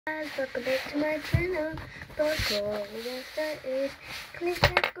Guys, welcome back to my channel. Before we get started, click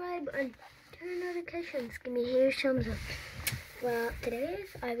subscribe and turn notifications. Give me a huge thumbs up. Well, today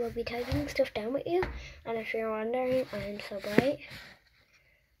I will be typing stuff down with you, and if you're wondering, I'm so bright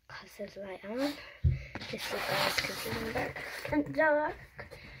because there's light on, just so you guys can see me back in the dark.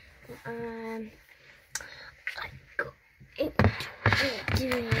 I go into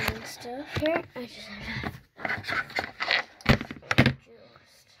doing stuff here. I just have to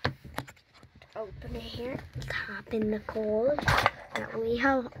open it here, tap in the code that we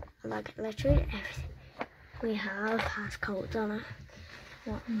have, like literally everything we have has codes on it.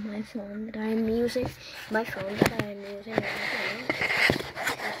 Not my phone that I'm using. My phone that I'm using right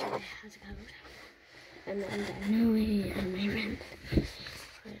now has a code. And then the Noe and my rent.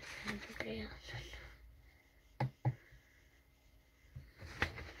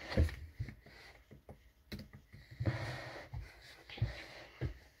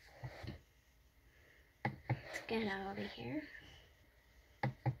 Get out of here.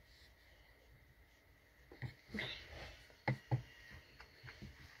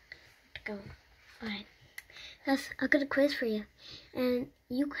 Go. Alright. I got a quiz for you. And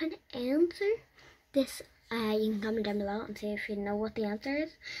you can answer this. You can comment down below and see if you know what the answer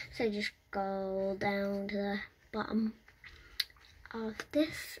is. So just go down to the bottom of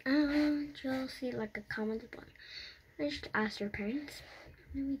this and you'll see like a comment button. Just ask your parents.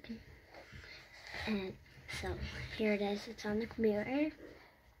 And we can. And so here it is, it's on the computer.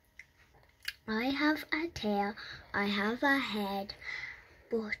 I have a tail, I have a head,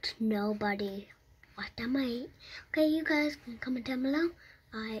 but nobody. What am I? Okay, you guys can comment down below.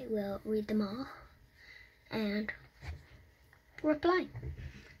 I will read them all and reply.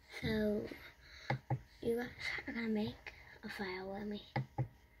 So you guys are gonna make a file with me.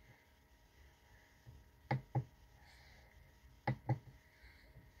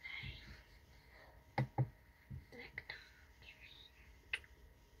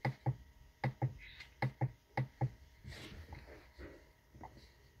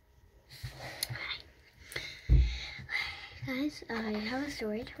 Guys, I have a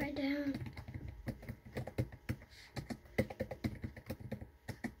story to write down.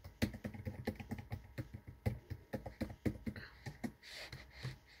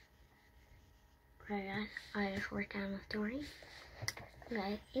 Right, guys, I just wrote down a story.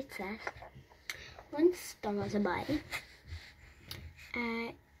 Okay, it says, once there was a boy.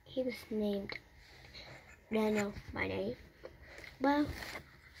 He was named Leno by name. Well,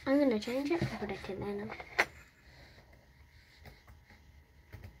 I'm gonna change it and put it to Leno.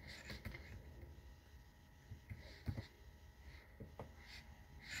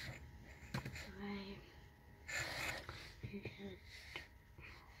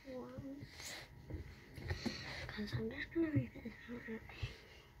 Because I'm just gonna read this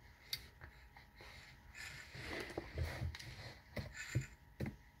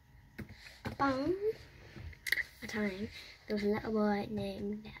out. Upon a time, there was a little boy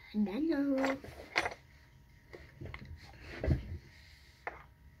named Leno.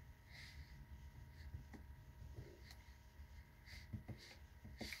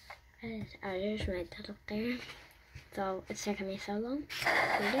 I just made that up there, so it's taking me so long to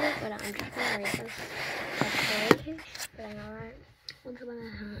read it, but I'm just gonna read this story here. But I know that once upon a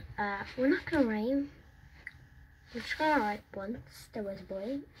time, we're not gonna rhyme. We're just gonna write once there was a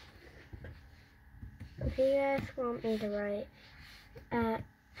boy. If you guys want me to write,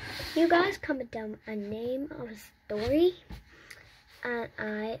 you guys comment down a name of a story, and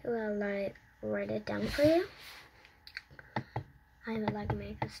I will like write it down for you. I would like to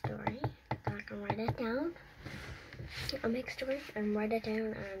make a story so I can write it down. I'll make a story and write it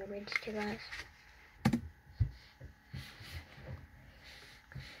down and read it to you guys.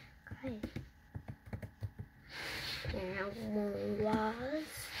 Okay. There was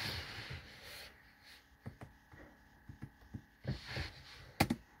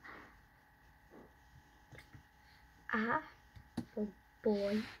a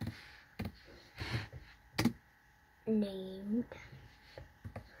boy named,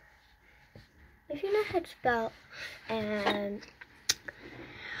 if you know how to spell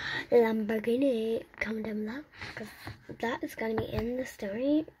Lamborghini, comment down below because that is going to be in the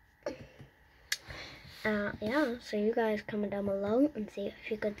story. Yeah, so you guys comment down below and see if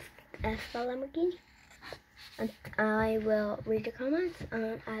you could spell Lamborghini, and I will read your comments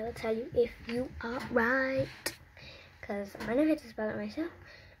and I will tell you if you are right, because I know how to spell it myself.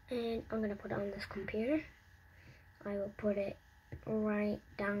 And I'm gonna put it on this computer. I will put it right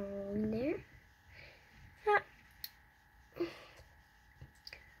down there. Yeah.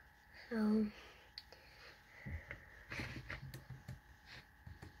 So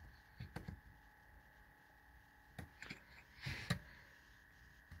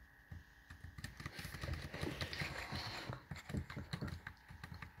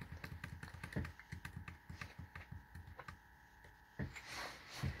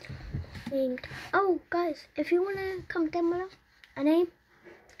And oh, guys, if you wanna comment down below a name,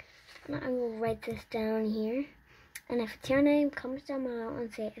 I will write this down here. And if it's your name, comment down below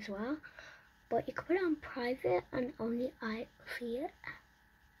and say it as well. But you can put it on private, and only I see it.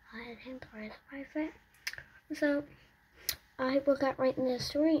 I think there is private. So I will get writing the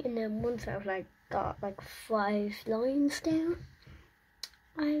story, and then once I've got 5 lines down,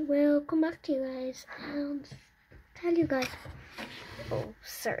 I will come back to you guys and tell you guys. Oh,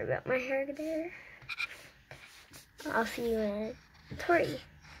 sorry about my hair there. I'll see you in 3,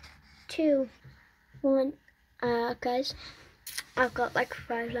 2, 1. Guys, I've got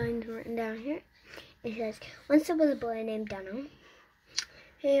 5 lines written down here. It says, once there was a boy named Daniel.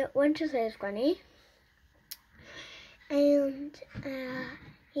 He went to his granny, and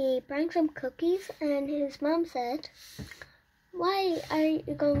he brought some cookies, and his mom said, why are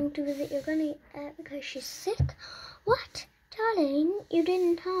you going to visit your granny? Because she's sick? What? Darling, you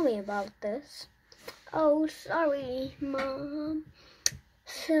didn't tell me about this. Oh, sorry, Mom.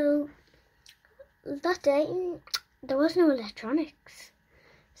 So, that day, there was no electronics,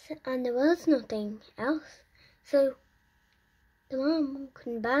 and there was nothing else. So, the mom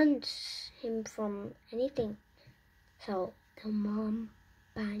couldn't ban him from anything. So, the mom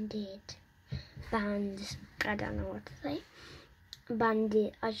banned, I don't know what to say.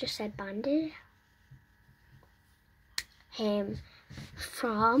 I just said banded him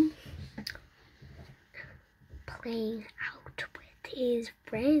from playing out with his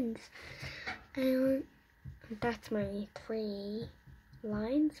friends. And that's my 3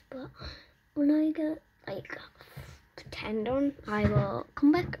 lines, but when I get 10 done, I will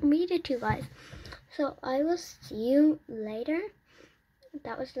come back and read it to you guys. So I will see you later.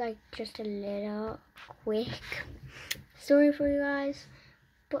 That was just a little quick story for you guys.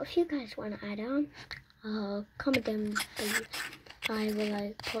 But if you guys want to add on, comment down below. I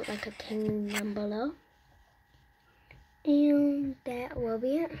will put a thing down below. And that will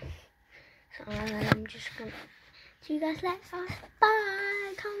be it. So I'm just gonna see you guys later.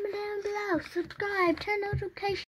 Bye. Comment down below. Subscribe. Turn notifications.